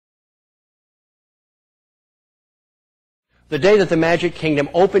The day that the Magic Kingdom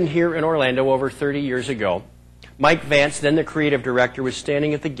opened here in Orlando over 30 years ago, Mike Vance, then the creative director, was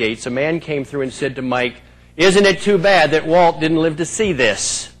standing at the gates. A man came through and said to Mike, "Isn't it too bad that Walt didn't live to see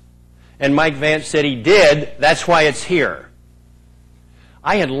this?" And Mike Vance said, "He did. That's why it's here."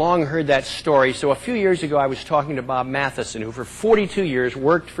 I had long heard that story, so a few years ago I was talking to Bob Matheson, who for 42 years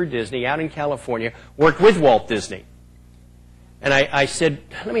worked for Disney out in California, worked with Walt Disney. And I said,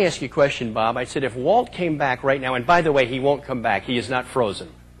 "Let me ask you a question, Bob." I said, if Walt came back right now, and by the way, he won't come back. He is not frozen.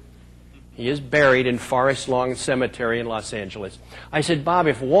 He is buried in Forest Lawn Cemetery in Los Angeles. I said, "Bob,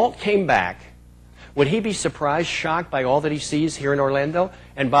 if Walt came back, would he be surprised, shocked by all that he sees here in Orlando?"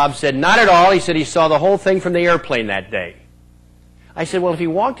 And Bob said, "Not at all." He said he saw the whole thing from the airplane that day. I said, "Well, if he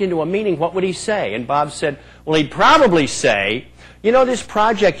walked into a meeting, what would he say?" And Bob said, "Well, he'd probably say, you know, this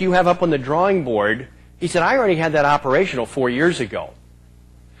project you have up on the drawing board," he said, "I already had that operational 4 years ago.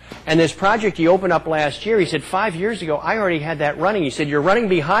 And this project you opened up last year," he said, 5 years ago, I already had that running." He said, "You're running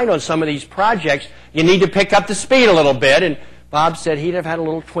behind on some of these projects. You need to pick up the speed a little bit." And Bob said he'd have had a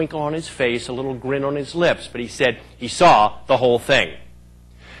little twinkle on his face, a little grin on his lips, but he said he saw the whole thing.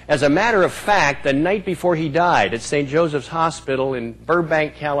 As a matter of fact, the night before he died at St. Joseph's Hospital in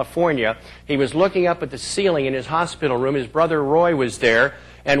Burbank, California, he was looking up at the ceiling in his hospital room. His brother Roy was there,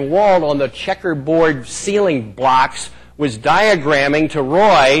 and Walt on the checkerboard ceiling blocks was diagramming to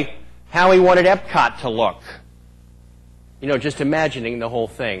Roy how he wanted Epcot to look. You know, just imagining the whole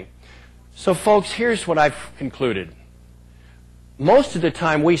thing. So folks, here's what I've concluded. Most of the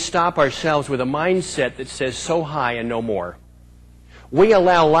time we stop ourselves with a mindset that says so high and no more. We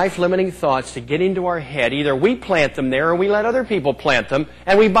allow life-limiting thoughts to get into our head. Either we plant them there or we let other people plant them,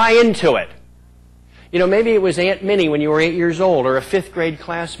 and we buy into it. You know, maybe it was Aunt Minnie when you were 8 years old, or a 5th grade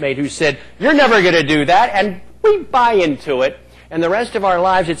classmate who said, "You're never going to do that," and we buy into it. And the rest of our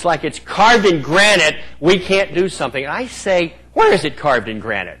lives, it's like it's carved in granite, we can't do something. And I say, where is it carved in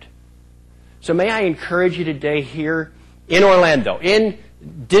granite? So may I encourage you today here in Orlando, in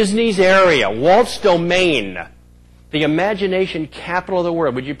Disney's area, Walt's domain, the imagination capital of the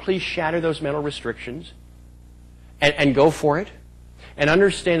world, would you please shatter those mental restrictions and go for it? And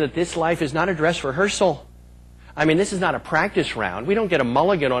understand that this life is not a dress rehearsal. I mean, this is not a practice round. We don't get a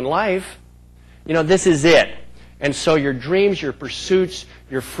mulligan on life. You know, this is it. And so your dreams, your pursuits,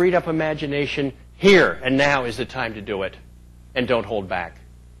 your freed up imagination, here and now is the time to do it. And don't hold back.